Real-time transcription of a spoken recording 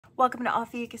Welcome to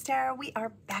Ophiuchus Tarot. We are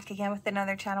back again with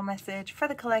another channel message for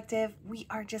the collective. We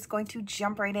are just going to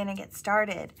jump right in and get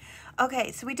started.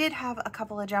 Okay, so we did have a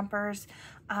couple of jumpers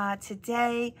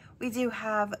today. We do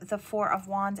have the Four of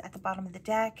Wands at the bottom of the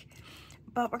deck,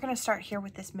 but we're going to start here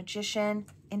with this Magician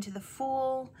into the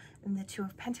Fool and the Two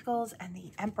of Pentacles and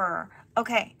the Emperor.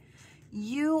 Okay.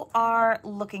 You are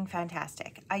looking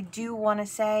fantastic. I do want to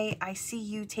say I see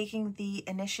you taking the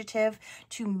initiative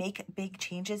to make big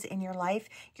changes in your life.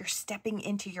 You're stepping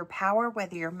into your power,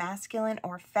 whether you're masculine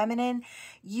or feminine.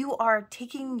 You are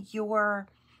taking your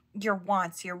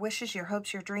wants, your wishes, your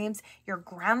hopes, your dreams, you're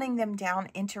grounding them down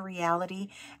into reality,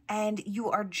 and you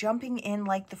are jumping in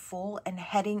like the Fool and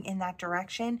heading in that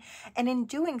direction. And in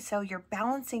doing so, you're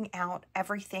balancing out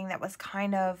everything that was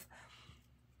kind of,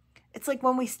 it's like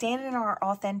when we stand in our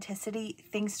authenticity,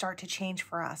 things start to change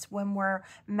for us. When we're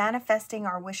manifesting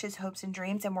our wishes, hopes, and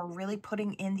dreams, and we're really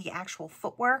putting in the actual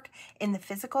footwork in the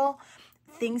physical,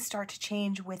 things start to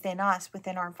change within us,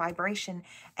 within our vibration,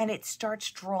 and it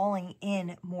starts drawing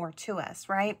in more to us,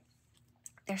 right?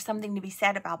 There's something to be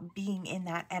said about being in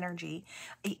that energy.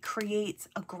 It creates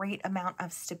a great amount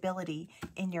of stability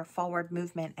in your forward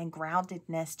movement and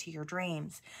groundedness to your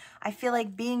dreams. I feel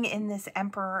like being in this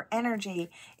Emperor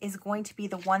energy is going to be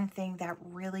the one thing that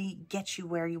really gets you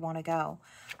where you want to go.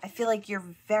 I feel like you're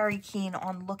very keen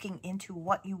on looking into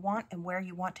what you want and where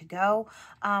you want to go.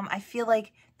 I feel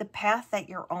like the path that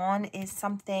you're on is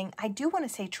something, I do want to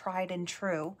say tried and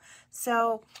true.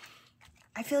 So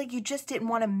I feel like you just didn't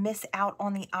want to miss out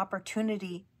on the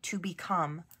opportunity to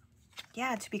become,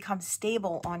 to become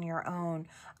stable on your own.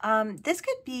 This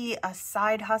could be a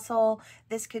side hustle.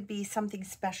 This could be something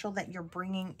special that you're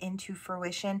bringing into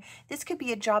fruition. This could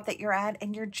be a job that you're at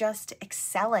and you're just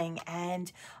excelling and,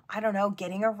 I don't know,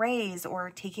 getting a raise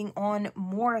or taking on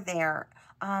more there.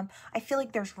 I feel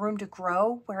like there's room to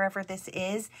grow wherever this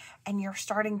is, and you're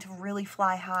starting to really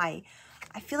fly high.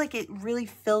 I feel like it really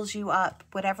fills you up.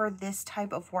 Whatever this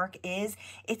type of work is,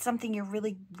 it's something you're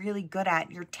really, really good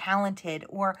at. You're talented,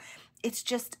 or it's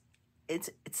just, it's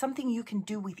something you can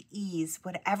do with ease,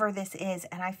 whatever this is.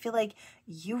 And I feel like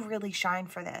you really shine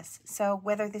for this. So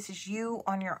whether this is you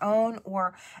on your own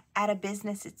or at a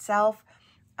business itself,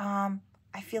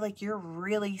 I feel like you're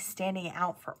really standing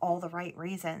out for all the right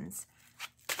reasons.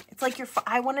 It's like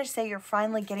I want to say you're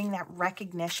finally getting that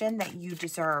recognition that you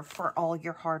deserve for all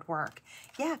your hard work.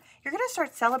 Yeah, you're going to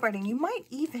start celebrating. You might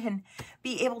even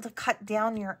be able to cut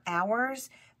down your hours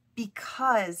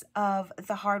because of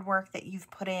the hard work that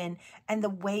you've put in and the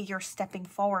way you're stepping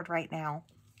forward right now.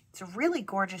 It's a really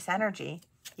gorgeous energy.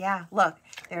 Yeah, look,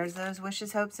 there's those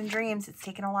wishes, hopes, and dreams. It's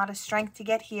taken a lot of strength to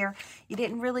get here. You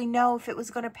didn't really know if it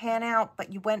was going to pan out,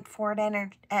 but you went for it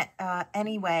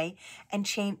anyway and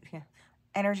changed...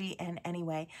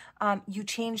 you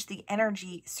changed the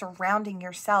energy surrounding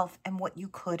yourself and what you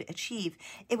could achieve.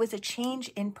 It was a change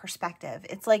in perspective.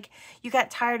 It's like you got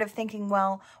tired of thinking,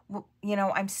 well, you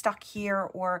know, I'm stuck here,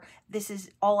 or this is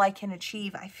all I can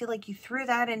achieve. I feel like you threw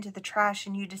that into the trash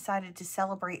and you decided to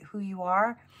celebrate who you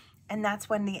are. And that's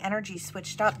when the energy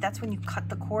switched up. That's when you cut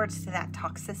the cords to that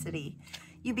toxicity.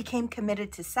 You became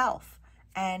committed to self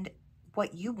and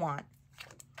what you want.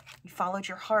 You followed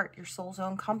your heart, your soul's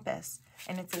own compass,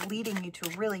 and it's leading you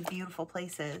to really beautiful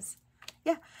places.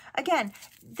 Yeah, again,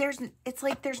 it's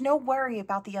like there's no worry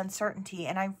about the uncertainty,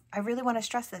 and I really want to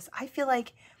stress this. I feel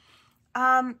like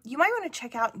you might want to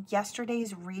check out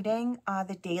yesterday's reading,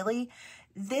 the daily.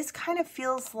 This kind of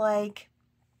feels like,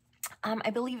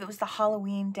 I believe it was the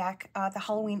Halloween deck, the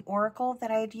Halloween Oracle that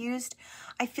I had used.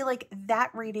 I feel like that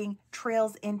reading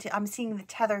trails into, I'm seeing the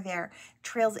tether there,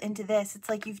 trails into this. It's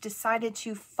like you've decided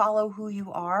to follow who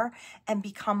you are and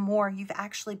become more. You've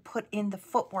actually put in the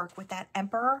footwork with that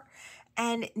Emperor.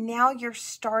 And now you're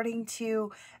starting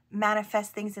to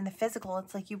manifest things in the physical.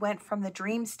 It's like you went from the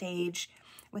dream stage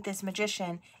with this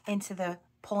Magician into the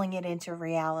pulling it into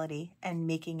reality and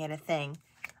making it a thing.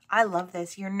 I love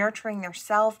this. You're nurturing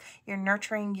yourself. You're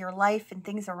nurturing your life and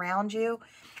things around you.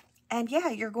 And yeah,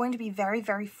 you're going to be very,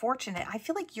 very fortunate. I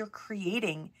feel like you're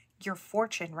creating your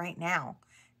fortune right now.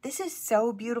 This is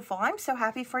so beautiful. I'm so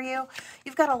happy for you.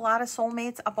 You've got a lot of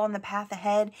soulmates up on the path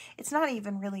ahead. It's not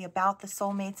even really about the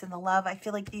soulmates and the love. I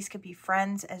feel like these could be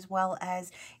friends as well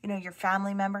as, you know, your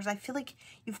family members. I feel like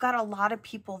you've got a lot of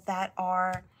people that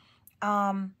are,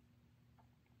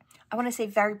 I want to say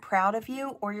very proud of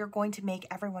you, or you're going to make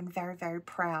everyone very, very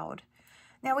proud.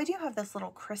 Now, we do have this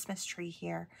little Christmas tree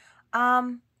here.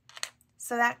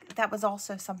 So that was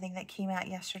also something that came out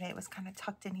yesterday. It was kind of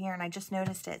tucked in here, and I just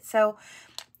noticed it. So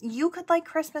you could like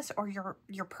Christmas, or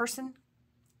your person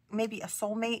maybe a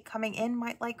soulmate coming in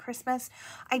might like Christmas.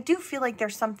 I do feel like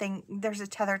there's a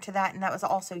tether to that, and that was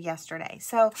also yesterday.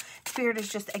 So Spirit is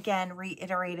just, again,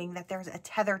 reiterating that there's a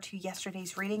tether to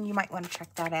yesterday's reading. You might want to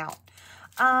check that out.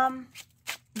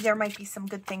 There might be some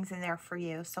good things in there for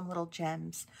you, some little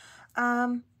gems.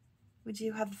 We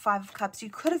do have the Five of Cups. You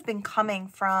could have been coming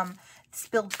from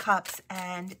spilled cups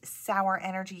and sour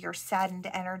energy or saddened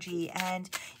energy, and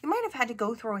you might have had to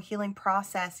go through a healing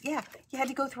process. Yeah, you had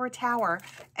to go through a tower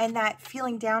and that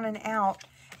feeling down and out,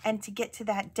 and to get to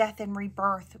that death and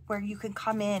rebirth where you can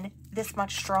come in this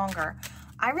much stronger.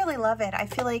 I really love it. I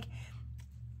feel like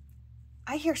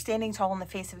I hear standing tall in the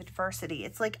face of adversity.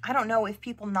 It's like, I don't know if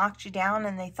people knocked you down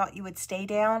and they thought you would stay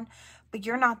down, but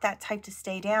you're not that type to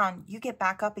stay down. You get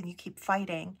back up and you keep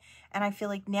fighting. And I feel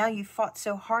like now you fought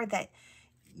so hard that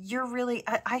you're really,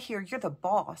 I hear you're the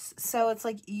boss. So it's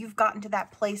like you've gotten to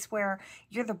that place where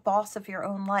you're the boss of your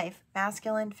own life.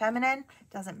 Masculine, feminine,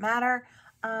 doesn't matter.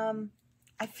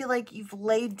 I feel like you've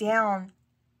laid down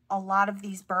a lot of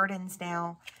these burdens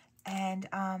now. And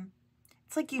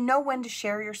it's like you know when to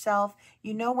share yourself.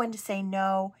 You know when to say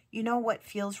no. You know what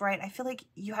feels right. I feel like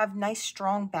you have nice,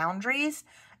 strong boundaries.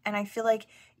 And I feel like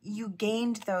you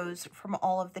gained those from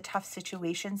all of the tough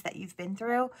situations that you've been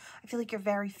through. I feel like you're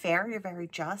very fair. You're very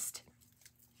just.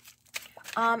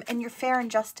 And you're fair and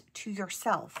just to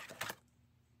yourself.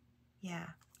 Yeah.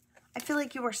 I feel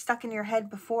like you were stuck in your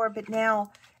head before, but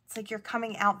now it's like you're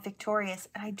coming out victorious.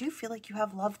 And I do feel like you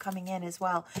have love coming in as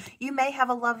well. You may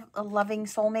have a loving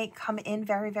soulmate come in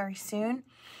very, very soon.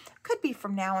 Could be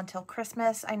from now until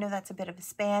Christmas. I know that's a bit of a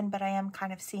span, but I am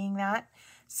kind of seeing that.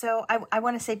 So I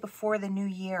want to say before the new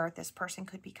year, this person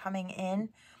could be coming in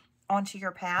onto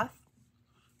your path.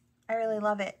 I really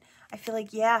love it. I feel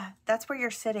like, yeah, that's where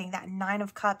you're sitting, that Nine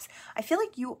of Cups. I feel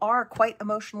like you are quite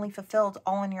emotionally fulfilled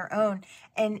all on your own.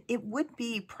 And it would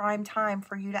be prime time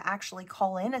for you to actually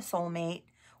call in a soulmate,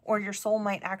 or your soul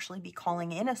might actually be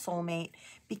calling in a soulmate,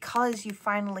 because you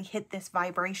finally hit this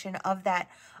vibration of that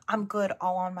I'm good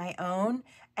all on my own.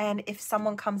 And if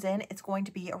someone comes in, it's going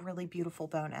to be a really beautiful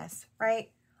bonus, right?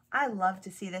 I love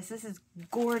to see this. This is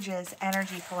gorgeous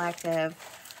energy, collective.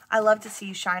 I love to see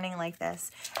you shining like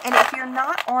this. And if you're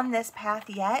not on this path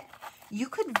yet, you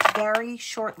could very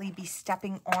shortly be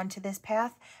stepping onto this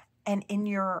path and in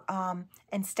your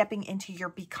and stepping into your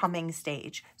becoming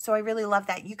stage. So I really love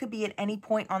that. You could be at any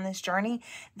point on this journey.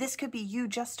 This could be you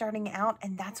just starting out,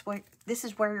 and this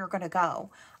is where you're going to go.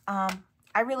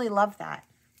 I really love that.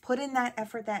 Put in that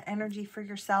effort, that energy for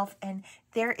yourself, and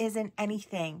there isn't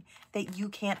anything that you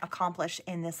can't accomplish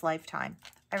in this lifetime.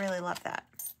 I really love that.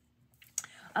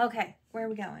 Okay, where are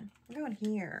we going? We're going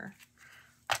here.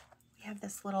 We have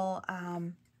this little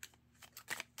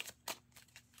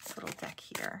deck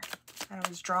here. I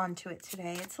was drawn to it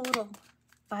today. It's a little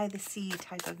by the sea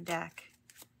type of deck.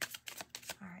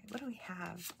 All right, what do we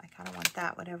have? I kind of want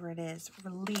that, whatever it is.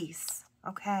 Release.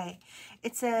 Okay.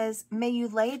 It says, may you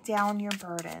lay down your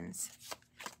burdens.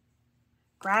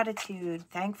 Gratitude.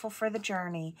 Thankful for the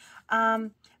journey.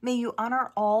 May you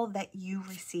honor all that you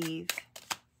receive.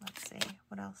 Let's see.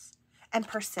 What else? And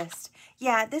persist.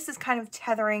 Yeah, this is kind of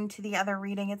tethering to the other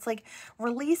reading. It's like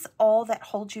release all that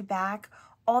holds you back,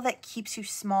 all that keeps you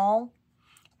small,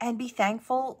 and be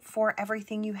thankful for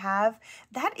everything you have.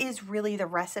 That is really the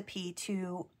recipe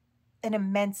to an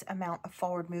immense amount of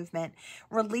forward movement.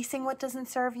 Releasing what doesn't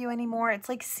serve you anymore. It's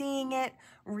like seeing it,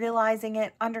 realizing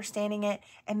it, understanding it,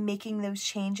 and making those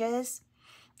changes.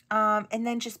 And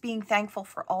then just being thankful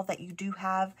for all that you do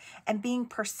have, and being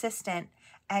persistent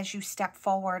as you step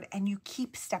forward, and you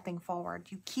keep stepping forward.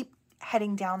 You keep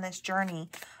heading down this journey.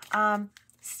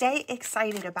 Stay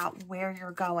excited about where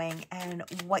you're going and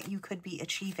what you could be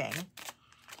achieving.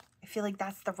 I feel like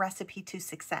that's the recipe to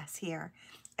success here.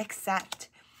 Accept.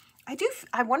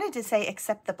 I wanted to say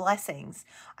accept the blessings.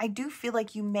 I do feel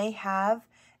like you may have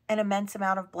an immense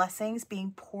amount of blessings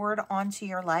being poured onto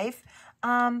your life.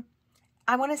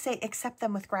 I want to say accept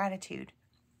them with gratitude.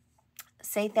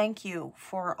 Say thank you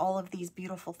for all of these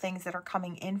beautiful things that are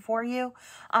coming in for you.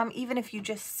 Even if you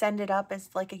just send it up as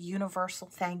like a universal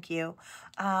thank you.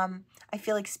 I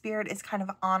feel like Spirit is kind of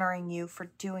honoring you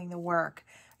for doing the work.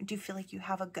 I do feel like you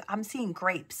have I'm seeing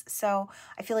grapes. So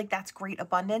I feel like that's great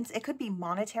abundance. It could be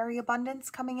monetary abundance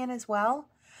coming in as well.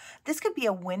 This could be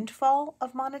a windfall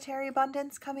of monetary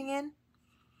abundance coming in.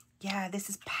 Yeah, this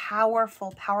is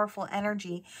powerful, powerful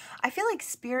energy. I feel like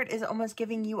Spirit is almost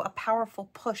giving you a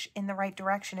powerful push in the right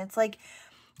direction. It's like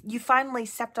you finally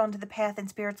stepped onto the path and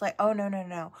Spirit's like, oh, no, no,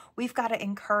 no. We've got to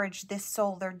encourage this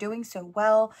soul. They're doing so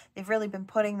well. They've really been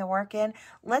putting the work in.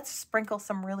 Let's sprinkle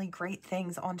some really great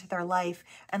things onto their life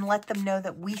and let them know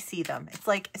that we see them. It's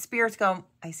like Spirit's going,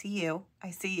 I see you.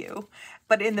 I see you.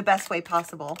 But in the best way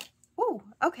possible. Ooh,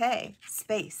 okay.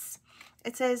 Space.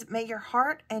 It says, may your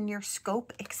heart and your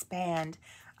scope expand.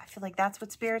 I feel like that's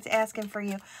what Spirit's asking for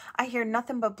you. I hear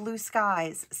nothing but blue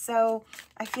skies. So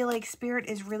I feel like Spirit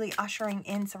is really ushering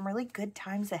in some really good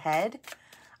times ahead.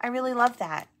 I really love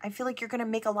that. I feel like you're going to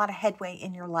make a lot of headway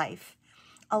in your life.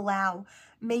 Allow.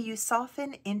 May you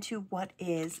soften into what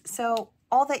is. So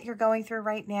all that you're going through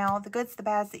right now, the goods, the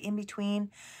bads, the in-between,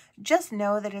 just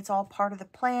know that it's all part of the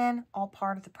plan, all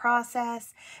part of the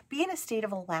process. Be in a state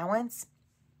of allowance.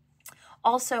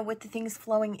 Also, with the things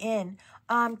flowing in,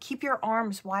 keep your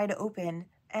arms wide open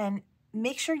and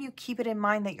make sure you keep it in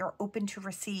mind that you're open to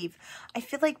receive. I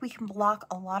feel like we can block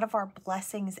a lot of our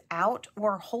blessings out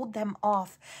or hold them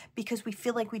off because we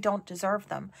feel like we don't deserve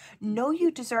them. Know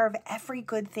you deserve every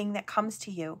good thing that comes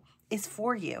to you is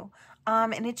for you.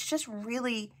 And it's just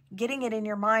really getting it in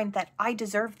your mind that I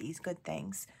deserve these good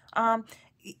things.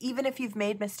 Even if you've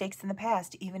made mistakes in the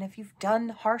past, even if you've done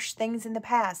harsh things in the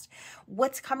past,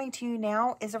 what's coming to you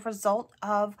now is a result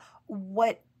of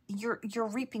what you're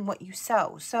reaping what you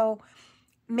sow. So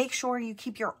make sure you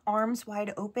keep your arms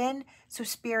wide open so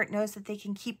Spirit knows that they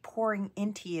can keep pouring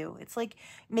into you. It's like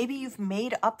maybe you've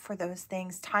made up for those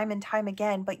things time and time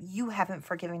again, but you haven't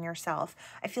forgiven yourself.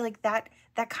 I feel like that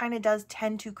kind of does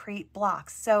tend to create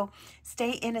blocks. So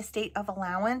stay in a state of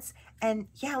allowance. And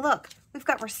yeah, look, we've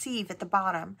got receive at the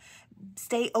bottom.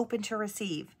 Stay open to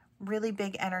receive. Really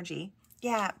big energy.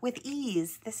 Yeah, with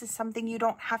ease. This is something you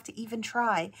don't have to even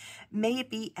try. May it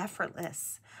be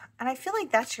effortless. And I feel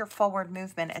like that's your forward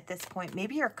movement at this point.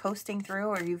 Maybe you're coasting through,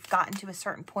 or you've gotten to a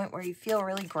certain point where you feel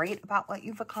really great about what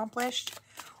you've accomplished,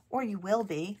 or you will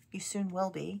be. You soon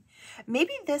will be.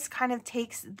 Maybe this kind of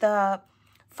takes the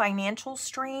financial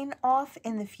strain off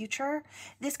in the future.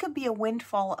 This could be a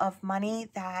windfall of money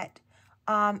that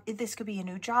this could be a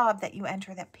new job that you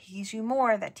enter that pays you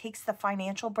more, that takes the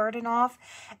financial burden off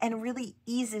and really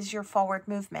eases your forward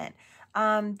movement.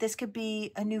 This could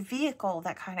be a new vehicle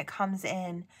that kind of comes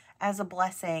in as a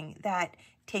blessing that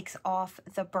takes off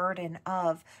the burden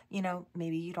of, you know,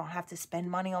 maybe you don't have to spend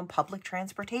money on public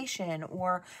transportation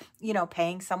or, you know,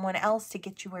 paying someone else to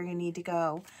get you where you need to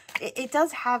go. It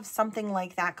does have something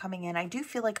like that coming in. I do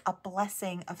feel like a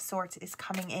blessing of sorts is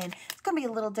coming in. It's going to be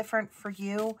a little different for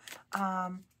you,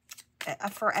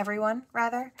 for everyone,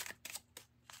 rather.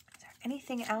 Is there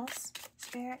anything else,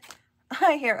 Spirit?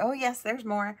 I hear, oh yes, there's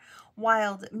more.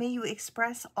 Wild, may you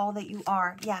express all that you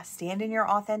are. Yeah, stand in your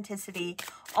authenticity.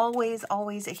 Always,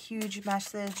 always a huge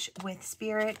message with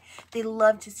Spirit. They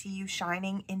love to see you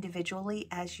shining individually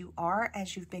as you are,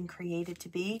 as you've been created to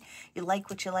be. You like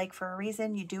what you like for a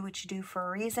reason. You do what you do for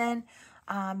a reason.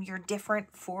 You're different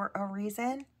for a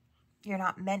reason. You're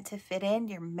not meant to fit in.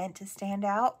 You're meant to stand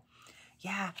out.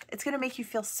 Yeah, it's going to make you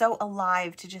feel so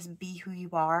alive to just be who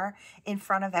you are in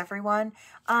front of everyone.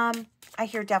 I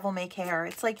hear devil may care.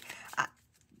 It's like,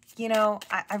 you know,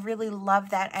 I really love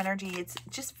that energy. It's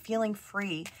just feeling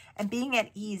free and being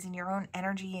at ease in your own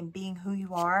energy and being who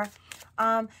you are.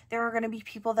 There are going to be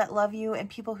people that love you and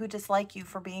people who dislike you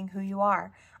for being who you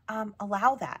are.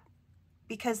 Allow that.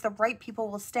 Because the right people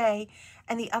will stay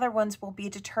and the other ones will be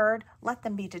deterred. Let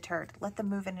them be deterred. Let them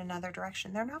move in another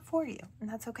direction. They're not for you, and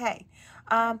that's okay.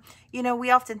 You know, we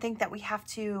often think that we have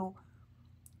to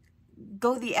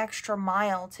go the extra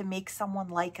mile to make someone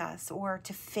like us or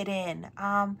to fit in.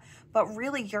 But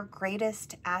really your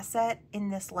greatest asset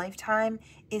in this lifetime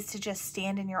is to just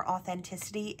stand in your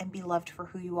authenticity and be loved for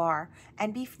who you are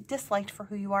and be disliked for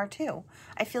who you are too.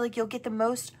 I feel like you'll get the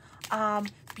most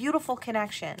beautiful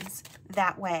connections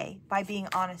that way by being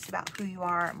honest about who you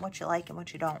are and what you like and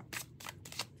what you don't.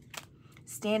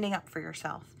 Standing up for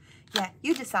yourself. Yeah,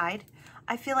 you decide.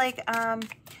 I feel like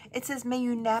it says, may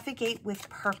you navigate with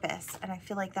purpose. And I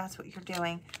feel like that's what you're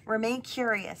doing. Remain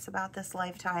curious about this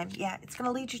lifetime. Yeah, it's going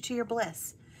to lead you to your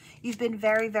bliss. You've been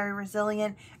very, very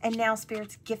resilient. And now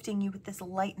Spirit's gifting you with this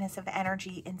lightness of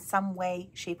energy in some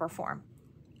way, shape, or form.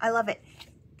 I love it.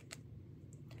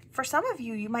 For some of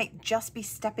you, you might just be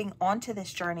stepping onto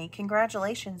this journey.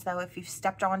 Congratulations, though, if you've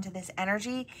stepped onto this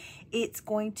energy. It's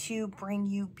going to bring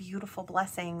you beautiful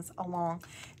blessings along.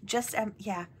 Just,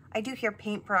 yeah, I do hear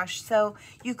paintbrush. So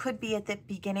you could be at the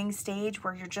beginning stage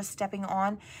where you're just stepping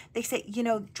on. They say, you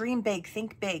know, dream big,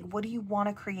 think big. What do you want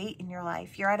to create in your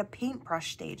life? You're at a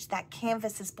paintbrush stage. That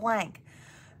canvas is blank.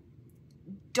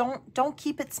 Don't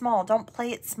keep it small. Don't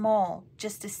play it small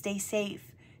just to stay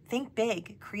safe. Think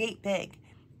big, create big.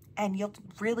 and you'll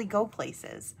really go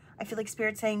places. I feel like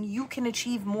Spirit's saying you can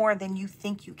achieve more than you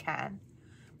think you can.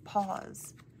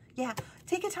 Pause. Yeah,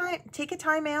 take a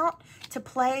time out to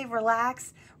play,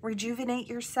 relax, rejuvenate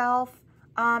yourself,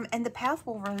 and the path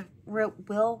will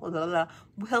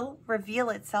reveal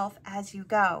itself as you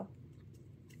go.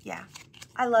 Yeah,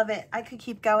 I love it. I could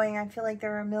keep going. I feel like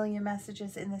there are a million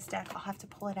messages in this deck. I'll have to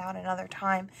pull it out another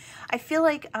time. I feel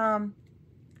like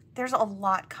there's a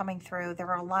lot coming through. There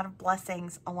are a lot of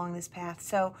blessings along this path.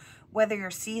 So whether you're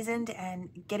seasoned and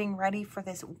getting ready for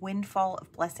this windfall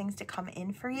of blessings to come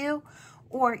in for you,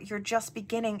 or you're just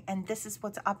beginning and this is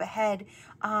what's up ahead,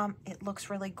 it looks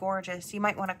really gorgeous. You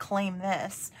might want to claim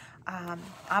this.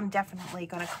 I'm definitely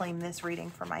going to claim this reading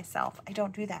for myself. I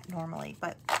don't do that normally,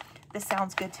 but this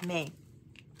sounds good to me.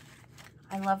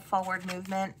 I love forward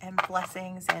movement and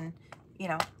blessings and, you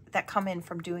know, that come in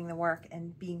from doing the work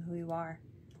and being who you are.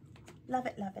 Love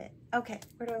it, love it. Okay,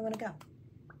 where do I want to go?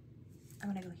 I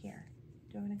want to go here.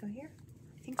 Do I want to go here?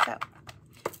 I think so.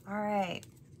 All right.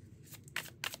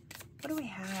 What do we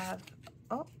have?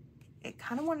 Oh, it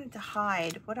kind of wanted to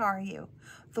hide. What are you?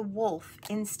 The wolf,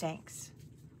 instincts.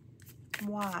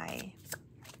 Why?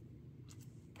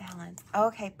 Balance.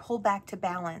 Okay, pull back to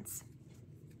balance.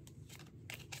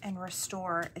 And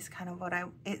restore is kind of what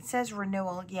it says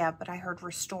renewal, yeah, but I heard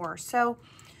restore. So,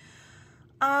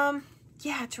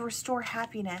 yeah, to restore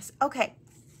happiness. Okay.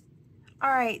 All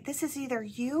right, this is either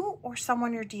you or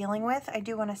someone you're dealing with. I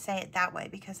do want to say it that way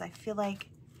because I feel like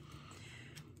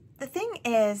the thing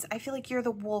is, I feel like you're the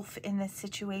wolf in this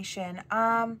situation.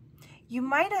 You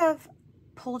might have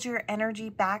pulled your energy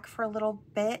back for a little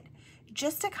bit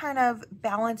just to kind of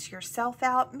balance yourself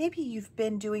out. Maybe you've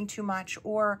been doing too much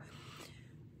or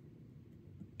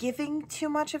giving too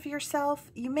much of yourself.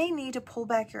 You may need to pull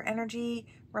back your energy,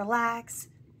 relax,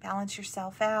 balance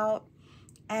yourself out,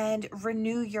 and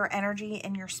renew your energy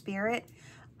and your spirit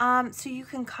so you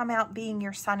can come out being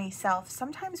your sunny self.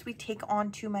 Sometimes we take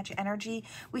on too much energy.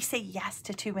 We say yes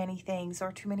to too many things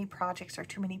or too many projects or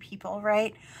too many people,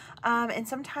 right? And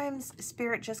sometimes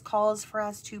Spirit just calls for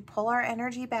us to pull our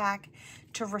energy back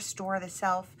to restore the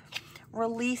self.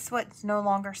 Release what's no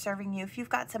longer serving you. If you've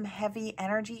got some heavy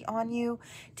energy on you,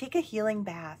 take a healing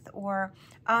bath or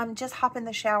just hop in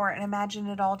the shower and imagine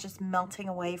it all just melting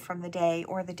away from the day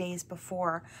or the days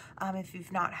before if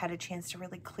you've not had a chance to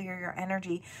really clear your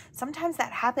energy. Sometimes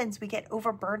that happens. We get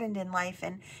overburdened in life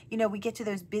and, you know, we get to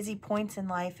those busy points in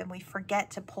life and we forget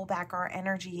to pull back our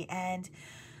energy and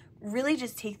really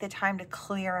just take the time to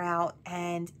clear out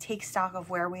and take stock of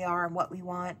where we are and what we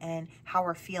want and how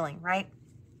we're feeling, right?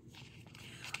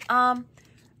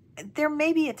 There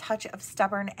may be a touch of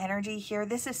stubborn energy here.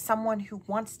 This is someone who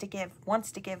wants to give,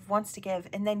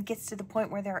 and then gets to the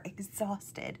point where they're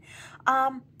exhausted.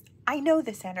 I know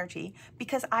this energy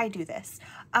because I do this.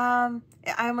 I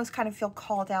almost kind of feel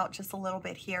called out just a little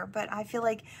bit here, but I feel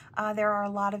like there are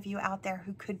a lot of you out there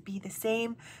who could be the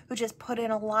same, who just put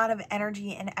in a lot of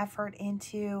energy and effort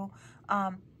into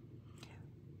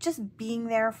just being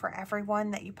there for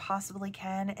everyone that you possibly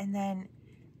can, and then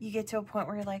you get to a point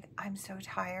where you're like, I'm so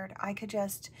tired. I could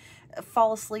just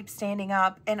fall asleep standing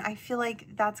up. And I feel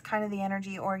like that's kind of the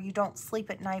energy, or you don't sleep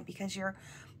at night because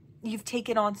you've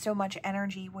taken on so much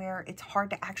energy where it's hard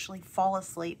to actually fall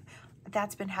asleep.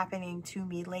 That's been happening to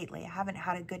me lately. I haven't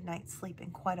had a good night's sleep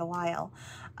in quite a while.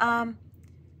 And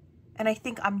I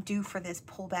think I'm due for this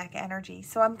pullback energy.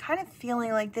 So I'm kind of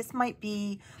feeling like this might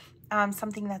be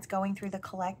something that's going through the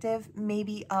collective,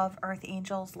 maybe of earth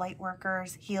angels, light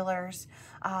workers, healers,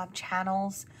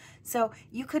 channels. So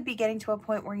you could be getting to a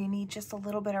point where you need just a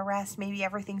little bit of rest. Maybe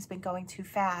everything's been going too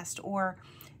fast, or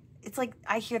it's like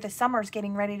I hear the summer's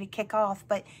getting ready to kick off,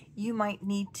 but you might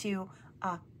need to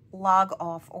log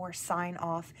off or sign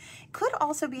off. Could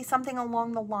also be something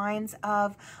along the lines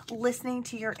of listening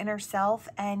to your inner self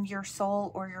and your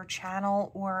soul or your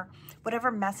channel or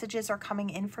whatever messages are coming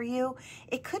in for you.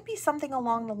 It could be something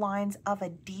along the lines of a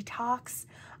detox.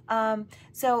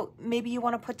 So maybe you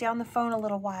want to put down the phone a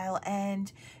little while and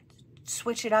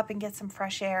switch it up and get some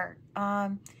fresh air.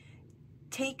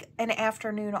 Take an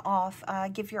afternoon off,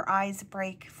 give your eyes a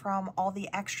break from all the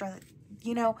extra.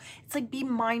 You know, it's like be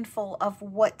mindful of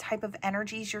what type of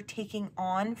energies you're taking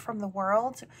on from the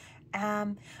world.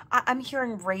 I'm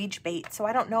hearing rage bait, so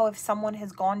I don't know if someone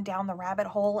has gone down the rabbit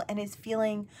hole and is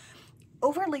feeling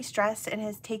overly stressed and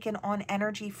has taken on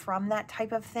energy from that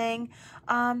type of thing.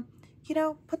 You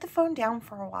know, put the phone down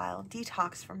for a while,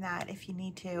 detox from that if you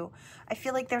need to. I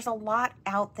feel like there's a lot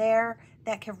out there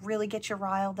that can really get you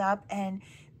riled up and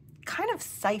kind of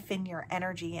siphon your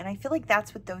energy, and I feel like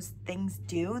that's what those things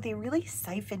do. They really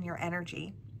siphon your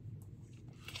energy.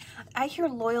 I hear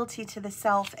loyalty to the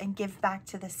self and give back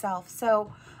to the self.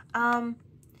 So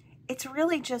it's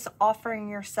really just offering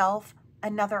yourself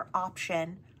another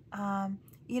option.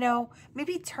 You know,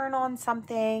 maybe turn on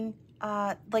something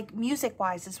like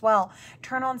music-wise as well.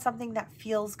 Turn on something that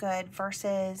feels good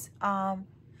versus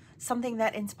something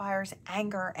that inspires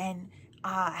anger and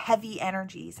heavy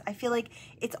energies. I feel like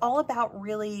it's all about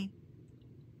really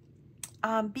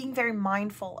being very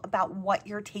mindful about what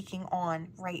you're taking on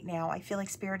right now. I feel like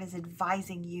Spirit is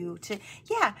advising you to,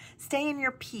 yeah, stay in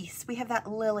your peace. We have that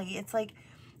lily. It's like,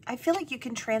 I feel like you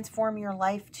can transform your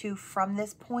life to, from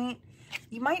this point,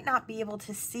 you might not be able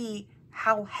to see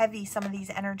how heavy some of these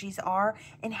energies are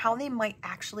and how they might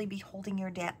actually be holding you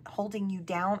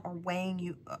down or weighing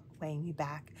you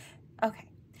back. Okay.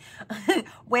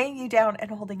 Weighing you down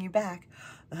and holding you back.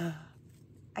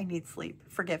 I need sleep.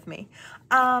 Forgive me.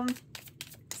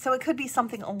 So it could be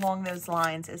something along those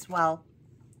lines as well.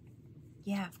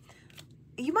 Yeah.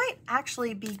 You might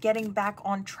actually be getting back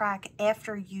on track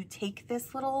after you take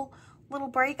this little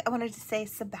break. I wanted to say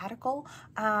sabbatical.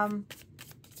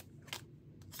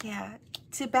 Yeah,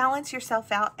 to balance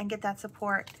yourself out and get that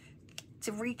support,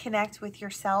 to reconnect with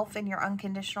yourself and your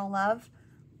unconditional love.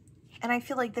 And I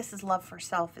feel like this is love for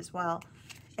self as well.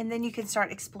 And then you can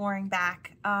start exploring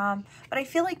back. But I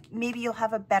feel like maybe you'll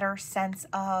have a better sense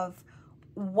of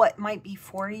what might be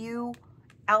for you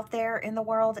out there in the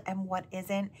world and what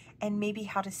isn't, and maybe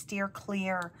how to steer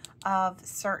clear of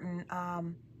certain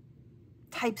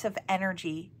types of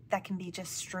energy that can be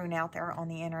just strewn out there on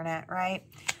the internet, right?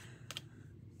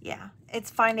 Yeah,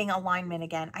 it's finding alignment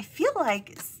again. I feel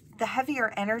like the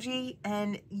heavier energy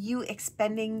and you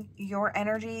expending your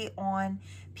energy on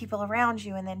people around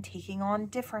you and then taking on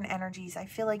different energies, I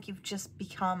feel like you've just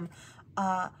become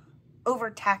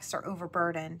overtaxed or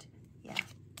overburdened. Yeah.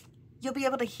 You'll be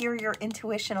able to hear your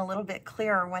intuition a little bit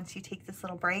clearer once you take this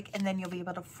little break, and then you'll be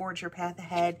able to forge your path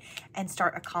ahead and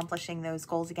start accomplishing those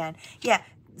goals again. Yeah,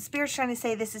 Spirit's trying to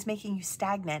say this is making you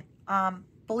stagnant.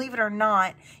 Believe it or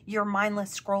not, your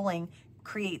mindless scrolling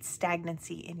creates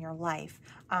stagnancy in your life,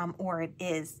 or it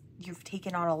is. You've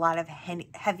taken on a lot of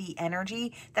heavy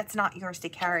energy that's not yours to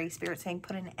carry. Spirit's saying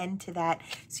put an end to that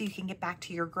so you can get back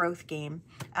to your growth game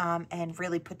and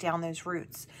really put down those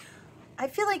roots. I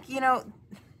feel like, you know,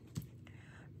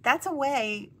 that's a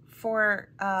way for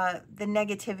the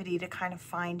negativity to kind of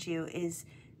find you, is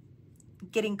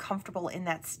getting comfortable in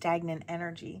that stagnant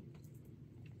energy.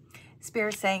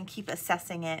 Spirit's saying keep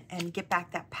assessing it and get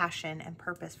back that passion and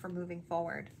purpose for moving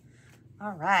forward.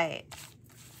 All right.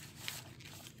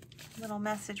 Little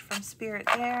message from Spirit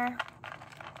there.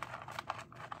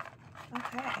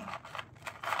 Okay.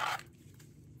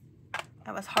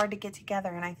 That was hard to get together,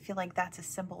 and I feel like that's a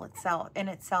symbol in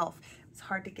itself. It's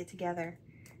hard to get together.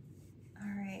 All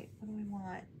right, what do we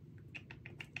want?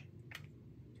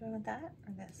 Do I want that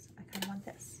or this? I kind of want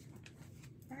this.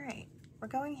 All right, we're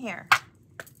going here.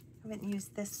 I haven't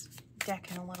used this deck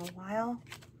in a little while.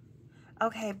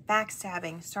 Okay,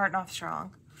 backstabbing, starting off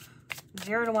strong.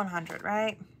 0 to 100,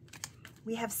 right?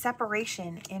 We have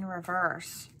separation in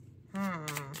reverse.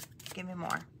 Give me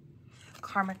more.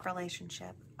 Karmic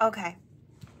relationship. Okay.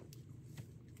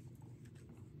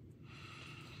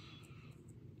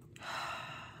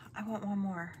 I want one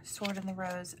more. Sword in the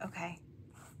Rose. Okay.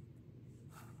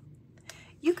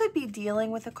 You could be dealing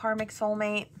with a karmic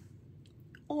soulmate,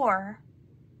 or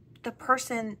the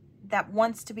person that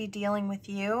wants to be dealing with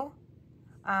you,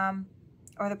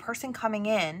 or the person coming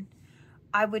in,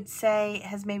 I would say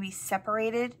has maybe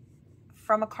separated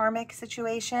from a karmic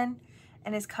situation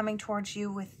and is coming towards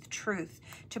you with truth,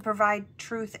 to provide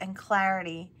truth and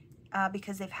clarity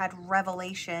because they've had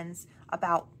revelations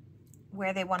about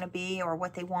where they want to be or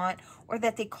what they want, or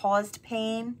that they caused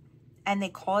pain and they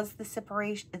caused the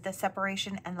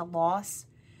separation and the loss.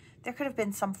 There could have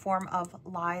been some form of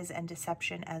lies and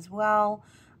deception as well.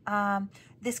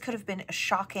 This could have been a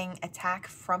shocking attack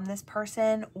from this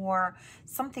person, or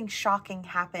something shocking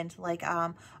happened, like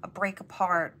a break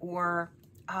apart or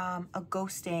a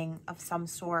ghosting of some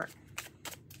sort.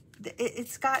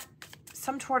 It's got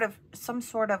some sort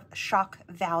of shock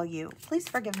value. Please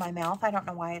forgive my mouth. I don't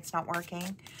know why it's not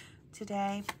working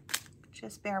today.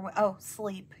 Just bear with. Oh,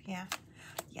 sleep. Yeah.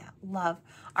 Yeah. Love.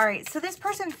 All right. So this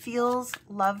person feels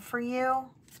love for you.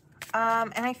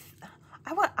 And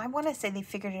I want to say they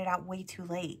figured it out way too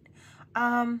late.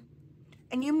 And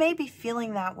you may be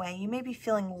feeling that way. You may be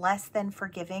feeling less than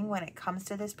forgiving when it comes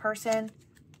to this person.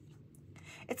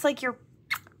 It's like you're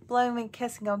blowing a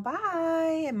kiss and going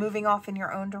bye and moving off in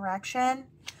your own direction.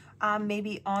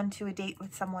 Maybe on to a date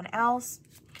with someone else.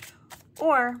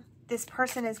 Or this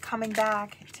person is coming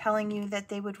back telling you that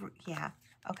they would, yeah.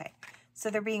 Okay. So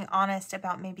they're being honest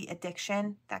about maybe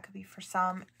addiction. That could be for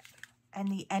some. And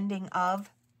the ending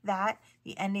of that,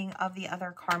 the ending of the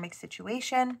other karmic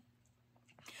situation.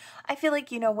 I feel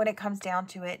like, you know, when it comes down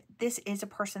to it, this is a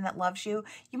person that loves you.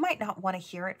 You might not want to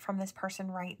hear it from this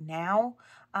person right now.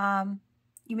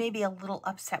 You may be a little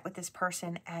upset with this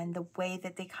person and the way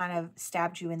that they kind of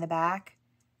stabbed you in the back.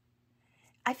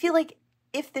 I feel like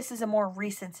if this is a more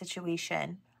recent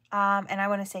situation, and I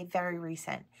want to say very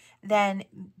recent, then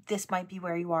this might be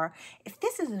where you are. If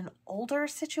this is an older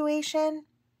situation,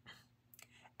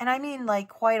 and I mean like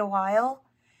quite a while,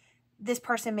 this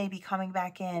person may be coming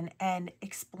back in and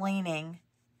explaining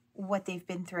what they've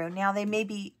been through. Now, they may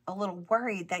be a little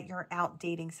worried that you're out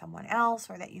dating someone else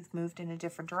or that you've moved in a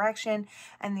different direction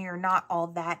and you're not all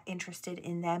that interested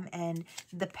in them and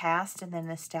the past and the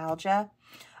nostalgia.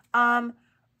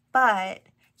 But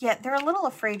yeah, they're a little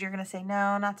afraid you're going to say,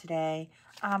 no, not today.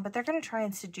 But they're going to try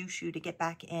and seduce you to get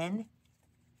back in.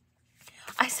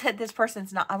 I said this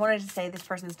person's not, I wanted to say this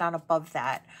person's not above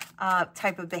that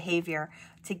type of behavior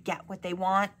to get what they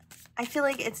want. I feel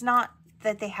like it's not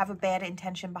that they have a bad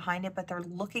intention behind it, but they're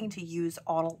looking to use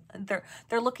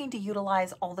they're looking to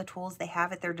utilize all the tools they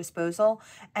have at their disposal,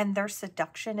 and their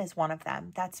seduction is one of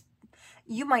them.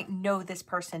 You might know this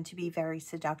person to be very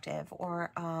seductive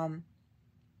or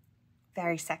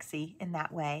very sexy in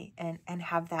that way, and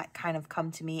have that kind of come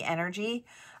to me energy.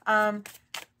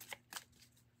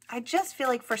 I just feel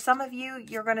like for some of you,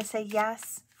 you're going to say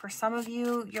yes. For some of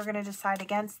you, you're going to decide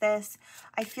against this.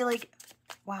 I feel like,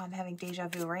 wow, I'm having deja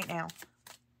vu right now.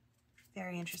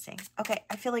 Very interesting. Okay,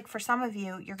 I feel like for some of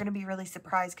you, you're going to be really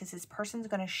surprised because this person's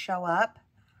going to show up.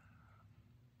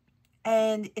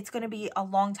 And it's going to be a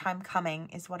long time coming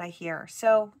is what I hear.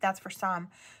 So that's for some.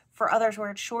 For others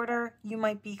where it's shorter, you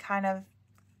might be kind of,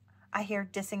 I hear,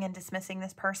 dissing and dismissing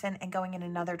this person and going in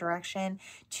another direction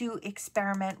to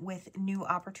experiment with new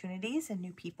opportunities and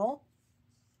new people.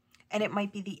 And it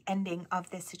might be the ending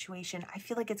of this situation. I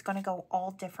feel like it's going to go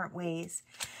all different ways.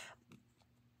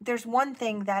 There's one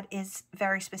thing that is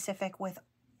very specific with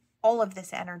all of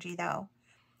this energy, though.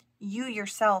 You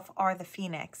yourself are the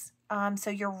phoenix. So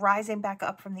you're rising back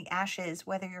up from the ashes,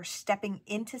 whether you're stepping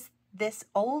into this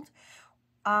old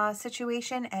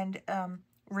situation and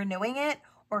renewing it,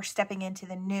 or stepping into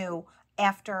the new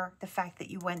after the fact that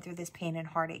you went through this pain and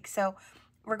heartache. So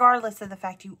regardless of the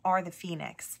fact, you are the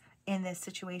phoenix in this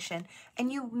situation.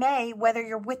 And you may, whether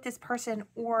you're with this person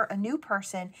or a new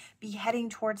person, be heading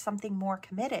towards something more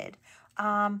committed.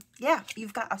 Yeah,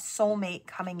 you've got a soulmate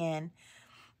coming in.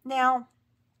 Now,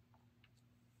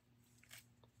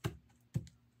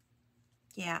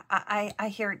 yeah, I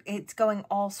hear it's going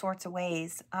all sorts of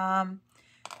ways.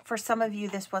 For some of you,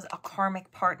 this was a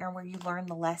karmic partner where you learn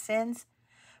the lessons.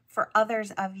 For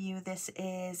others of you, this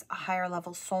is a higher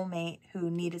level soulmate who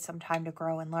needed some time to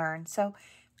grow and learn. So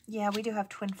yeah, we do have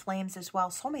twin flames as well.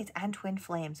 Soulmates and twin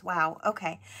flames. Wow.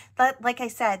 Okay. But like I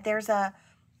said, there's a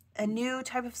new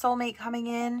type of soulmate coming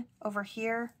in over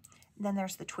here. And then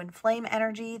there's the twin flame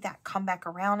energy, that come back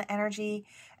around energy.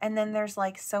 And then there's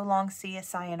like, so long, see ya,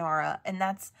 sayonara. And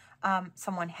that's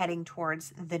someone heading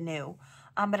towards the new.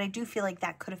 But I do feel like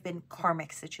that could have been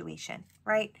karmic situation,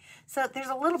 right? So there's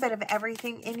a little bit of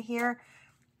everything in here,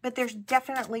 but there's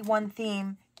definitely one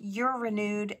theme. You're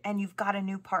renewed and you've got a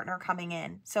new partner coming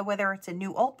in. So whether it's a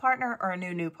new old partner or a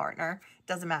new partner,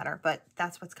 doesn't matter, but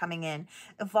that's what's coming in.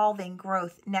 Evolving,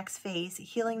 growth, next phase,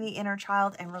 healing the inner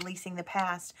child and releasing the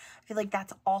past. I feel like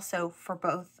that's also for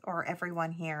both or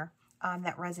everyone here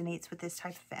that resonates with this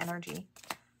type of energy.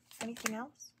 Anything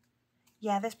else?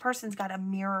 Yeah, this person's got a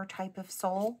mirror type of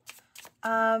soul.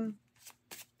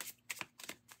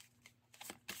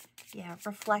 Yeah,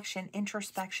 reflection,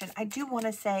 introspection. I do want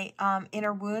to say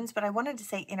inner wounds, but I wanted to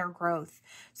say inner growth.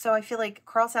 So I feel like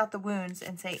cross out the wounds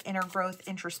and say inner growth,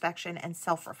 introspection, and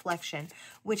self-reflection,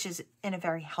 which is in a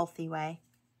very healthy way.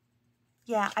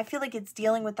 Yeah, I feel like it's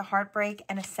dealing with the heartbreak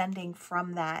and ascending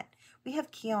from that. We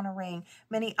have key on a ring,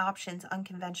 many options,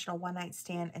 unconventional, one-night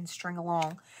stand, and string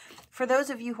along. For those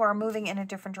of you who are moving in a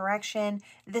different direction,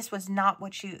 this was not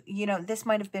what this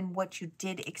might have been what you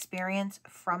did experience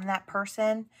from that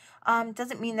person.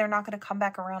 Doesn't mean they're not going to come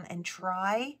back around and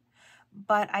try,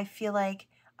 but I feel like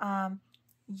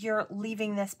you're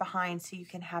leaving this behind so you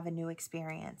can have a new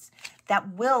experience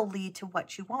that will lead to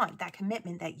what you want, that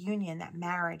commitment, that union, that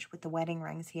marriage with the wedding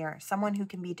rings here, someone who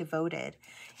can be devoted.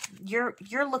 You're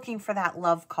looking for that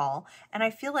love call. And I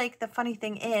feel like the funny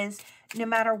thing is, no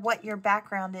matter what your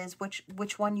background is,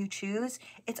 which one you choose,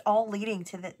 it's all leading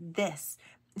to this.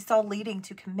 It's all leading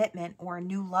to commitment or a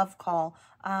new love call.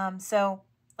 So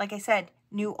like I said,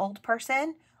 new old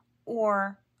person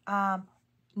or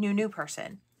new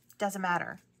person. Doesn't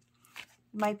matter.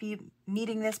 You might be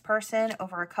meeting this person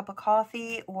over a cup of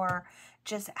coffee or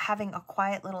just having a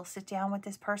quiet little sit down with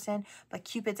this person, but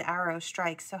Cupid's arrow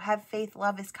strikes. So have faith,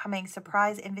 love is coming.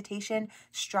 Surprise invitation,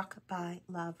 struck by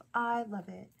love. I love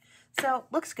it. So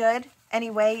looks good.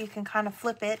 Anyway, you can kind of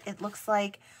flip it. It looks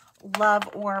like love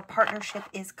or partnership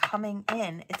is coming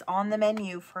in. It's on the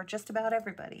menu for just about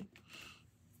everybody.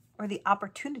 Or the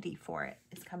opportunity for it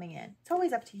is coming in. It's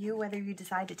always up to you whether you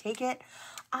decide to take it.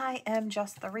 I am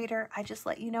just the reader. I just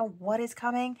let you know what is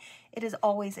coming. It is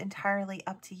always entirely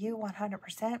up to you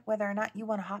 100% whether or not you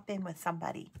want to hop in with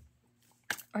somebody.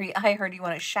 Or I heard you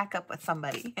want to shack up with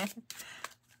somebody.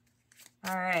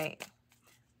 All right.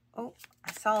 Oh,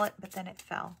 I saw it, but then it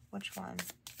fell. Which one?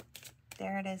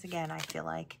 There it is again, I feel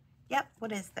like. Yep,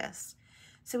 what is this?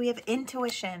 So we have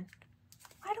intuition.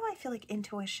 Why do I feel like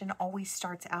intuition always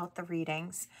starts out the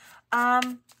readings?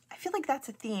 I feel like that's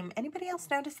a theme. Anybody else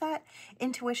notice that?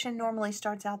 Intuition normally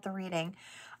starts out the reading.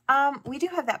 We do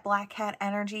have that black cat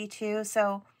energy too.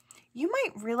 So you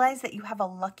might realize that you have a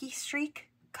lucky streak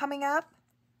coming up.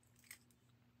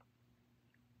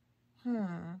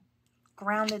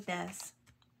 Groundedness.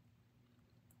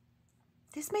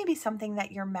 This may be something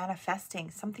that you're manifesting,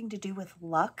 something to do with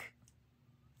luck.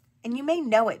 And you may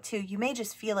know it too. You may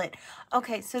just feel it.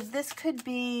 Okay, so this could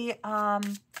be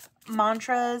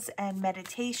mantras and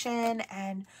meditation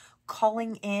and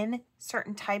calling in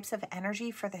certain types of energy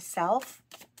for the self.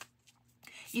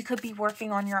 You could be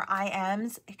working on your I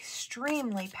ams.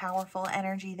 Extremely powerful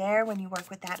energy there when you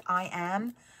work with that I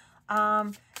am.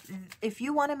 If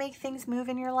you want to make things move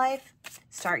in your life,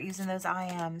 start using those I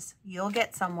ams. You'll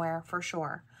get somewhere for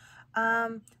sure.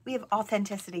 We have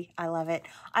authenticity. I love it.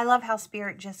 I love how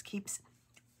Spirit just keeps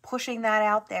pushing that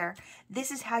out there.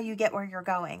 This is how you get where you're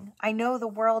going. I know the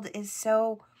world is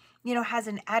so, has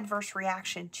an adverse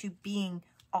reaction to being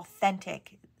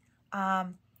authentic,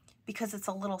 because it's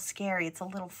a little scary. It's a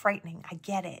little frightening. I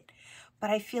get it. But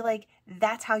I feel like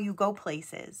that's how you go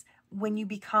places. When you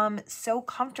become so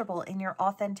comfortable in your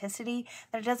authenticity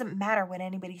that it doesn't matter what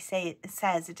anybody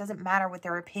says. It doesn't matter what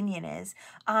their opinion is,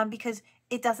 because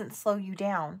it doesn't slow you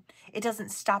down. It doesn't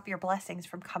stop your blessings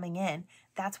from coming in.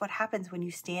 That's what happens when you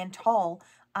stand tall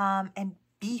and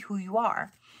be who you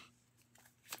are.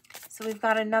 So we've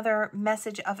got another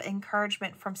message of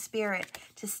encouragement from Spirit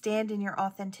to stand in your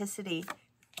authenticity.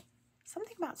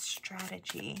 Something about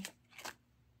strategy.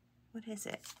 What is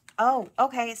it? Oh,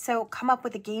 okay. So come up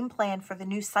with a game plan for the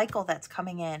new cycle that's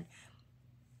coming in.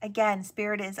 Again,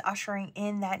 Spirit is ushering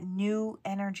in that new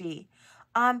energy.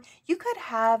 You could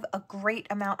have a great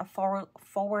amount of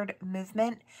forward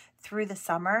movement through the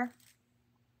summer.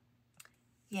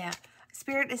 Yeah.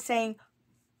 Spirit is saying,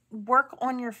 work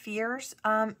on your fears.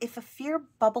 If a fear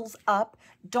bubbles up,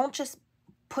 don't just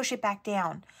push it back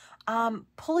down.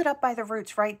 Pull it up by the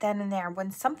roots right then and there.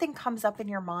 When something comes up in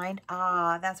your mind,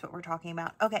 that's what we're talking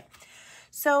about. Okay,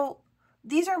 so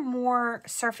these are more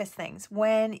surface things.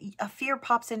 When a fear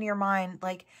pops into your mind,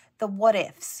 like the what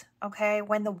ifs, okay?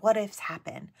 When the what ifs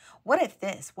happen. What if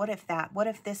this? What if that? What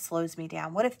if this slows me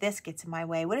down? What if this gets in my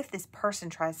way? What if this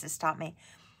person tries to stop me?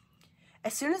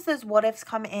 As soon as those what ifs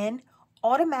come in,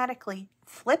 automatically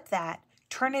flip that,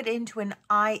 turn it into an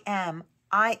I am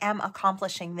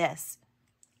accomplishing this.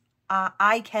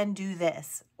 I can do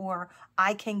this, or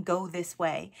I can go this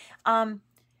way.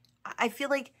 I feel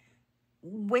like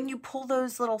when you pull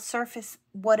those little surface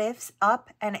what ifs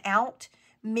up and out,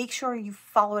 make sure you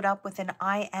follow it up with an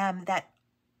I am that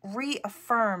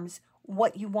reaffirms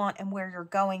what you want and where you're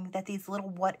going, that these little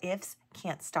what ifs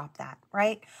can't stop that,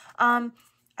 right?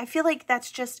 I feel like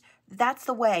that's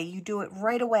the way you do it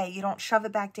right away. You don't shove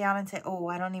it back down and say, oh,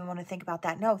 I don't even want to think about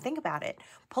that. No, think about it.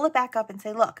 Pull it back up and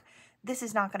say, look, this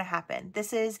is not going to happen.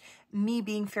 This is me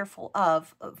being fearful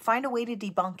of. Find a way to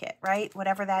debunk it, right?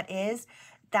 Whatever that is,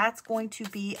 that's going to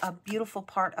be a beautiful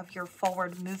part of your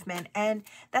forward movement. And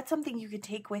that's something you can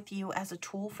take with you as a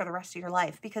tool for the rest of your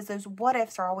life, because those what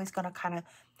ifs are always going to kind of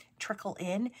trickle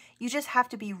in. You just have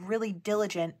to be really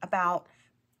diligent about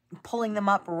pulling them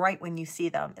up right when you see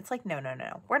them. It's like, no,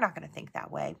 we're not going to think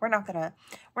that way. We're not going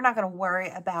to worry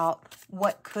about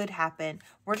what could happen.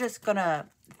 We're just going to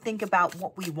think about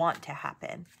what we want to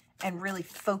happen and really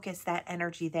focus that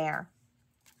energy there.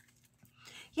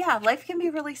 Yeah, life can be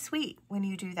really sweet when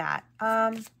you do that.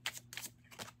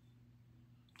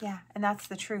 Yeah, and that's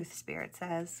the truth, Spirit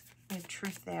says. We have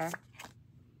truth there.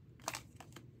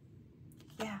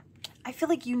 Yeah. I feel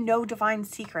like you know divine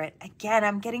secret. Again,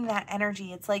 I'm getting that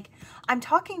energy. It's like I'm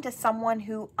talking to someone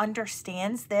who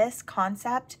understands this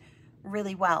concept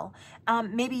really well.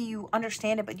 Maybe you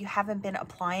understand it, but you haven't been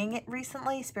applying it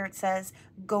recently. Spirit says,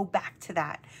 go back to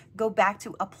that. Go back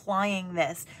to applying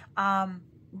this,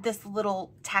 this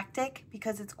little tactic,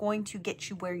 because it's going to get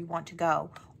you where you want to go,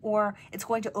 or it's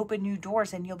going to open new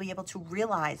doors and you'll be able to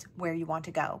realize where you want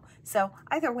to go. So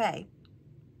either way,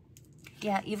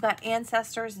 yeah, you've got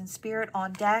ancestors and spirit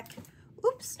on deck.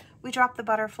 Oops, we dropped the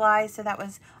butterfly. So that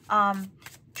was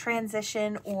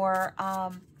transition or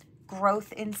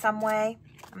growth in some way.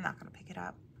 I'm not going to pick it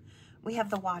up. We have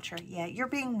the watcher. Yeah, you're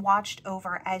being watched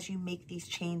over as you make these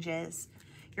changes.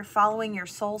 You're following your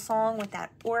soul song with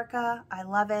that orca. I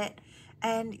love it.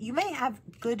 And you may have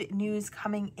good news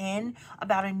coming in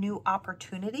about a new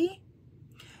opportunity.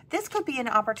 This could be an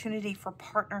opportunity for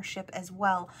partnership as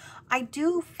well. I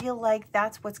do feel like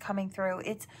that's what's coming through.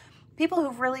 It's people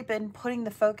who've really been putting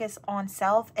the focus on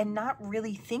self and not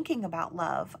really thinking about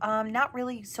love, not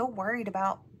really so worried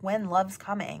about when love's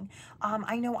coming.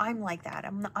 I know I'm like that.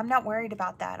 I'm not worried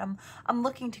about that. I'm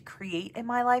looking to create in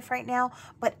my life right now,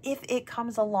 but if it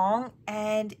comes along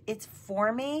and it's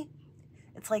for me,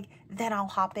 it's like, then I'll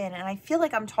hop in. And I feel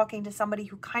like I'm talking to somebody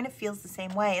who kind of feels the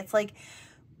same way. It's like,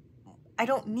 I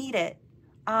don't need it.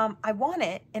 I want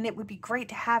it and it would be great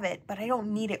to have it, but I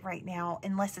don't need it right now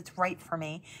unless it's right for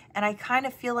me. And I kind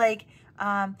of feel like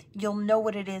you'll know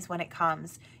what it is when it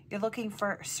comes. You're looking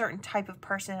for a certain type of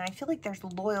person. And I feel like there's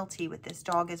loyalty with this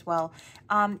dog as well.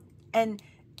 And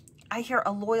I hear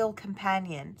a loyal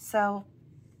companion. So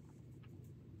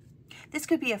this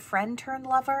could be a friend turned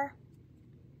lover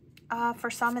for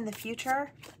some in the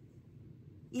future.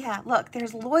 Yeah, look,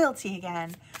 there's loyalty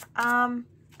again.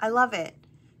 I love it.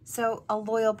 So a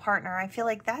loyal partner, I feel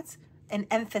like that's an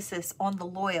emphasis on the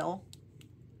loyal.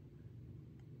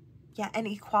 Yeah, and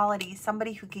equality,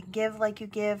 somebody who can give like you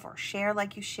give or share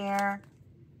like you share.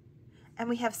 And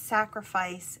we have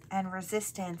sacrifice and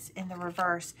resistance in the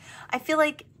reverse. I feel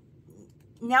like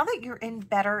now that you're in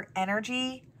better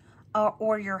energy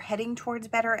or you're heading towards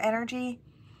better energy,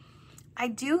 I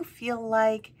do feel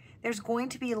like there's going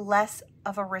to be less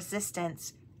of a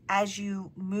resistance as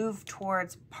you move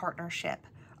towards partnership,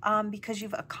 because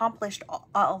you've accomplished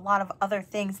a lot of other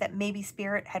things that maybe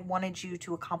Spirit had wanted you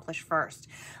to accomplish first,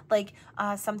 like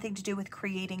something to do with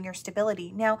creating your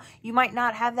stability. Now, you might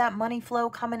not have that money flow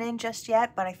coming in just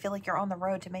yet, but I feel like you're on the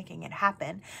road to making it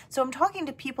happen. So I'm talking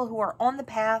to people who are on the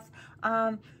path,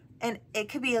 and it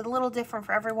could be a little different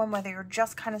for everyone, whether you're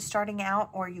just kind of starting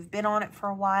out or you've been on it for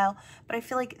a while. But I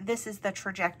feel like this is the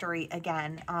trajectory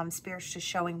again. Spirit's just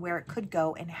showing where it could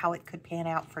go and how it could pan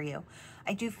out for you.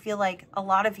 I do feel like a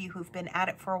lot of you who've been at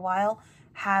it for a while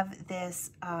have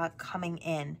this coming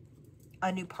in,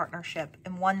 a new partnership,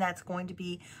 and one that's going to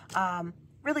be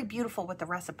really beautiful with the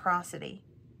reciprocity.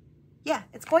 Yeah,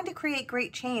 it's going to create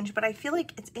great change, but I feel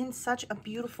like it's in such a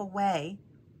beautiful way.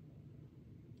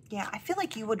 Yeah, I feel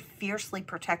like you would fiercely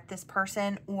protect this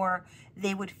person or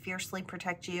they would fiercely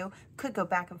protect you. Could go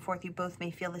back and forth. You both may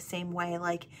feel the same way,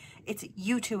 like it's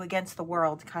you two against the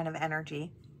world kind of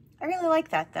energy. I really like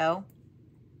that though.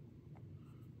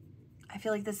 I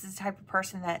feel like this is the type of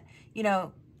person that, you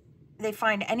know, they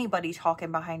find anybody talking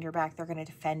behind your back, they're going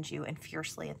to defend you and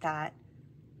fiercely at that.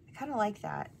 I kind of like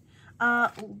that.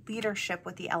 Leadership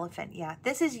with the elephant. Yeah,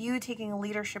 this is you taking a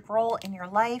leadership role in your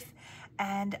life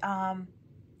and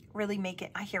really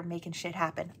making shit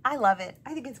happen. I love it.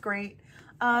 I think it's great.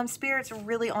 Spirit's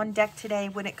really on deck today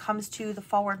when it comes to the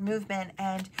forward movement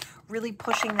and really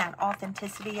pushing that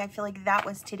authenticity. I feel like that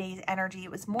was today's energy.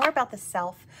 It was more about the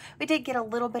self. We did get a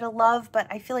little bit of love, but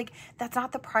I feel like that's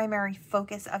not the primary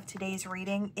focus of today's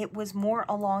reading. It was more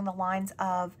along the lines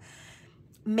of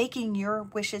making your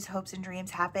wishes, hopes, and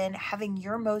dreams happen, having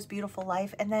your most beautiful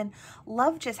life, and then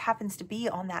love just happens to be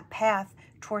on that path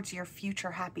towards your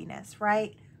future happiness,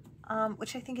 right?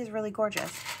 Which I think is really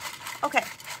gorgeous. Okay,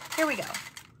 here we go.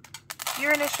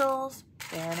 Your initials,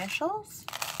 their initials.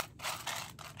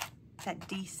 That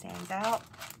D stands out.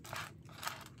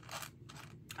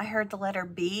 I heard the letter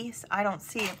B. So I don't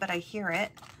see it, but I hear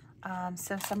it.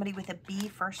 So somebody with a B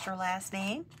first or last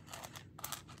name.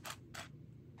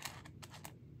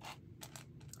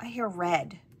 I hear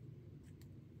red.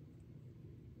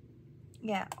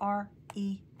 Yeah,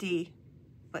 R-E-D.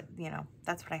 But, you know,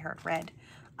 that's what I heard, red.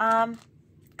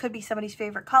 Could be somebody's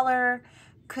favorite color.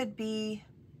 Could be...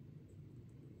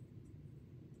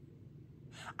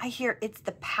 I hear it's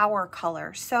the power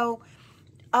color. So,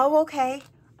 oh, okay.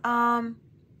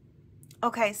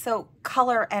 Okay, so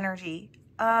color energy.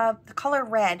 The color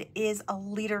red is a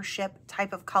leadership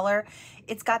type of color.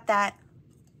 It's got that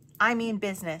I mean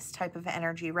business type of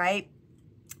energy, right?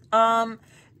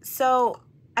 So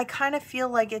I kind of feel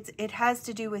like it has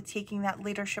to do with taking that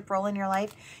leadership role in your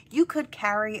life. You could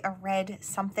carry a red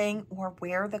something or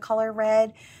wear the color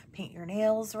red, paint your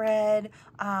nails red,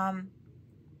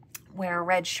 wear a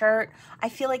red shirt. I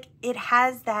feel like it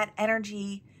has that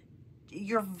energy.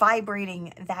 You're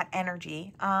vibrating that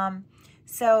energy.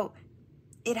 So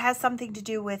it has something to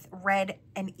do with red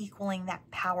and equaling that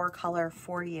power color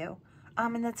for you.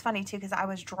 And that's funny too, because I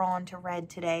was drawn to red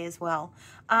today as well.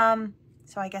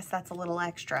 So I guess that's a little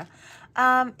extra.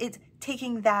 It's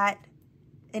taking that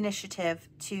initiative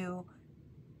to,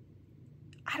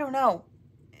 I don't know,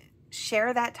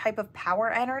 share that type of power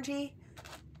energy.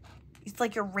 It's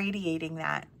like you're radiating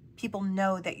that. People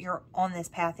know that you're on this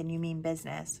path and you mean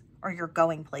business, or you're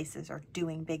going places or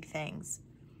doing big things.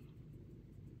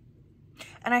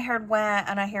 And I heard wah,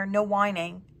 and I hear no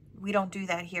whining. We don't do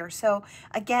that here. So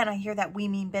again, I hear that we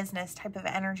mean business type of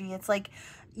energy. It's like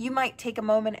you might take a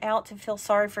moment out to feel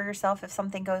sorry for yourself if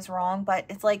something goes wrong, but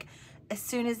it's like as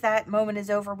soon as that moment is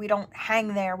over, we don't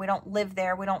hang there, we don't live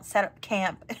there, we don't set up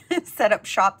camp, set up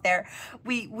shop there.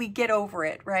 We get over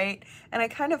it, right? And I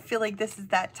kind of feel like this is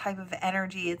that type of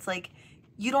energy. It's like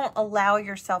you don't allow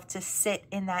yourself to sit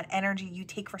in that energy. You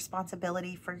take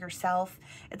responsibility for yourself.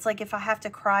 It's like if I have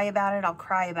to cry about it, I'll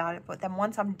cry about it. But then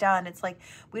once I'm done, it's like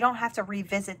we don't have to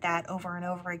revisit that over and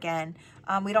over again.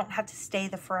 We don't have to stay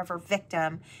the forever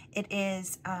victim. It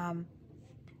is,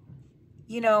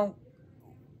 you know,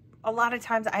 a lot of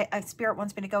times Spirit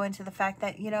wants me to go into the fact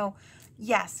that, you know,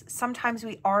 yes, sometimes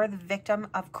we are the victim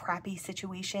of crappy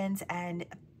situations and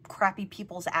crappy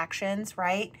people's actions,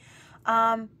 right?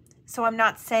 So I'm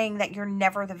not saying that you're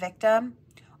never the victim.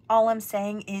 All I'm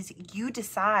saying is you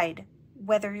decide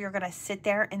whether you're going to sit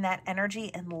there in that energy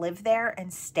and live there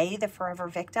and stay the forever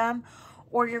victim,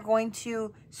 or you're going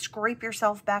to scrape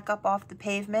yourself back up off the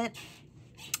pavement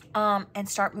and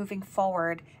start moving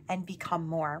forward and become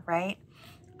more, right?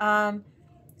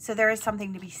 So there is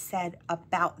something to be said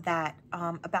about that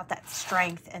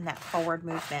strength and that forward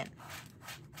movement.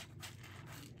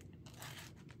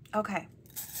 Okay.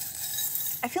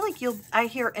 I feel like I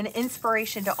hear an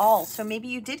inspiration to all. So maybe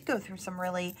you did go through some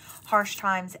really harsh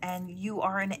times and you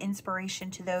are an inspiration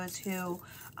to those who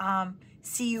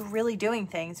see you really doing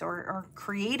things or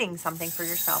creating something for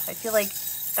yourself. I feel like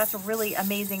that's a really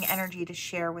amazing energy to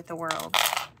share with the world.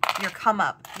 Your come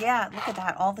up. Yeah, look at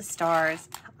that. All the stars.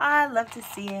 I love to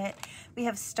see it. We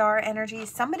have star energy.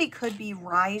 Somebody could be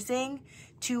rising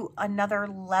to another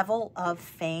level of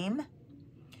fame.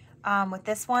 With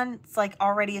this one, it's like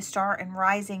already a star and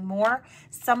rising more.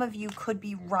 Some of you could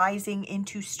be rising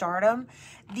into stardom.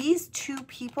 These two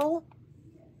people,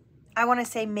 I want to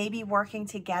say maybe working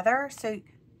together. So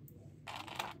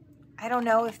I don't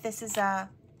know if this is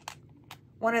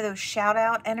one of those shout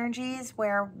out energies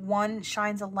where one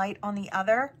shines a light on the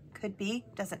other. Could be,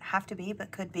 doesn't have to be,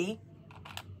 but could be.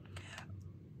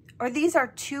 Or these are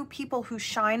two people who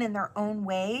shine in their own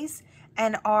ways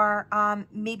and are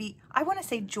maybe, I want to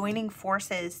say, joining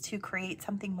forces to create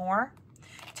something more,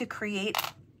 to create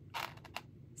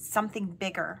something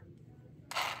bigger.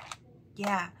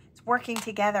 Yeah, it's working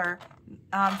together,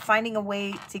 finding a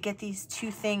way to get these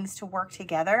two things to work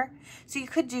together. So you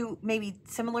could do maybe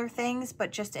similar things,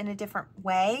 but just in a different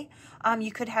way.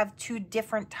 You could have two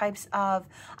different types of,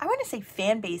 I want to say,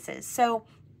 fan bases. So,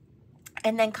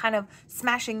 and then kind of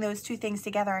smashing those two things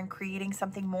together and creating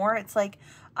something more. It's like,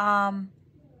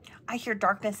 I hear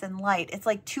darkness and light. It's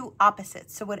like two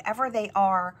opposites. So whatever they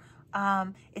are,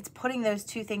 it's putting those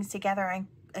two things together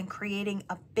and creating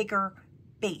a bigger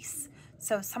base.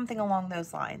 So something along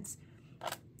those lines.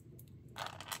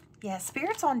 Yeah,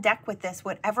 Spirit's on deck with this.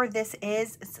 Whatever this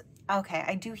is, okay,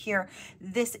 I do hear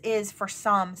this is for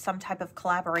some type of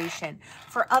collaboration.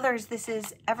 For others, this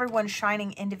is everyone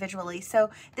shining individually. So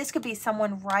this could be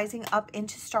someone rising up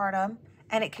into stardom,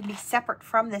 and it could be separate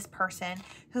from this person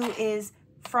who is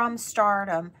from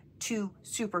stardom to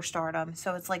superstardom.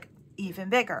 So it's like even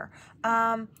bigger.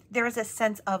 There is a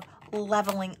sense of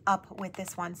leveling up with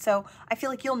this one. So I feel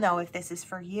like you'll know if this is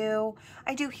for you.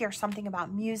 I do hear something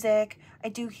about music. I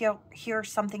do hear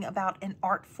something about an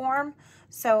art form.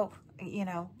 So, you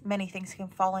know, many things can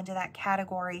fall into that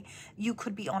category. You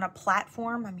could be on a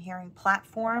platform. I'm hearing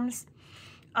platforms.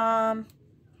 What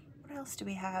else do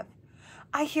we have?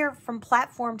 I hear from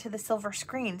platform to the silver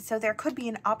screen. So there could be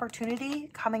an opportunity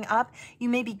coming up. You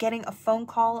may be getting a phone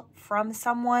call from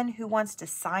someone who wants to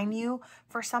sign you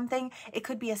for something. It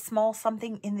could be a small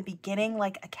something in the beginning,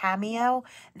 like a cameo,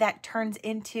 that turns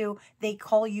into they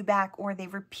call you back, or they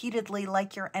repeatedly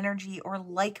like your energy or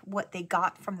like what they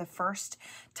got from the first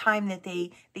time that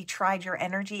they tried your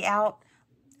energy out.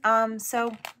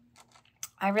 So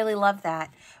I really love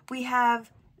that. We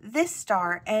have this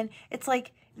star, and it's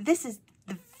like this is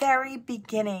the very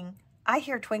beginning. I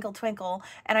hear twinkle twinkle,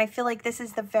 and I feel like this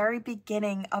is the very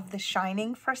beginning of the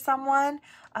shining for someone,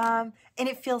 and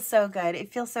it feels so good.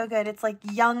 It feels so good. It's like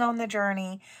young on the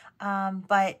journey,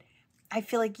 but I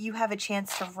feel like you have a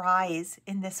chance to rise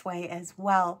in this way as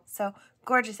well. So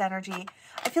gorgeous energy.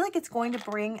 I feel like it's going to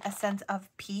bring a sense of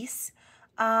peace.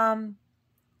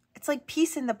 It's like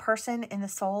peace in the person, in the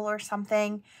soul or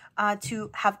something,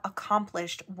 to have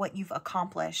accomplished what you've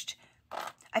accomplished.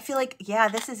 I feel like, yeah,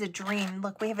 this is a dream.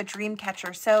 Look, we have a dream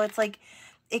catcher. So it's like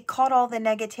it caught all the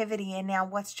negativity, and now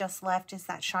what's just left is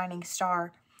that shining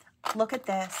star. Look at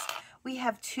this. We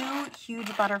have 2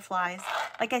 huge butterflies.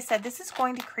 Like I said, this is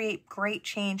going to create great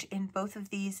change in both of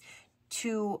these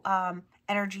 2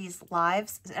 energies'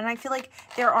 lives. And I feel like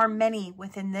there are many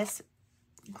within this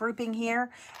grouping here,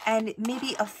 and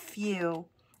maybe a few,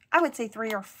 I would say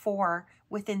 3 or 4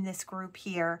 within this group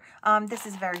here. This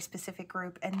is a very specific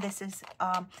group, and this is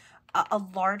a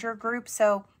larger group,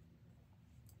 so,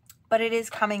 but it is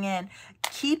coming in.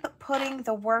 Keep putting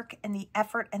the work and the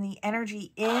effort and the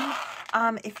energy in.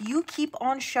 If you keep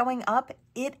on showing up,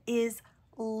 it is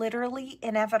literally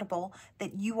inevitable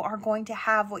that you are going to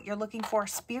have what you're looking for.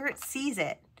 Spirit sees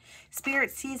it.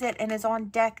 Spirit sees it and is on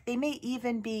deck. They may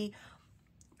even be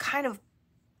kind of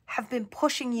have been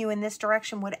pushing you in this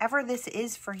direction, whatever this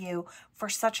is for you, for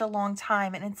such a long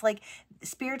time. And it's like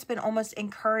Spirit's been almost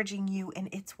encouraging you in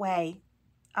its way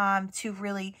to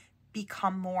really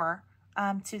become more,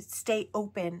 to stay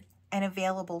open and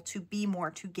available, to be more,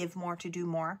 to give more, to do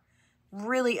more.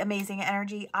 Really amazing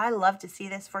energy. I love to see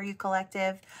this for you,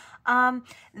 collective.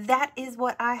 That is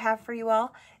what I have for you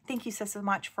all. Thank you so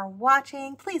much for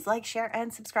watching. Please like, share,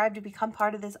 and subscribe to become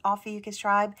part of this Ophiuchus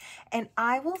tribe. And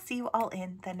I will see you all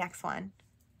in the next one.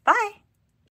 Bye.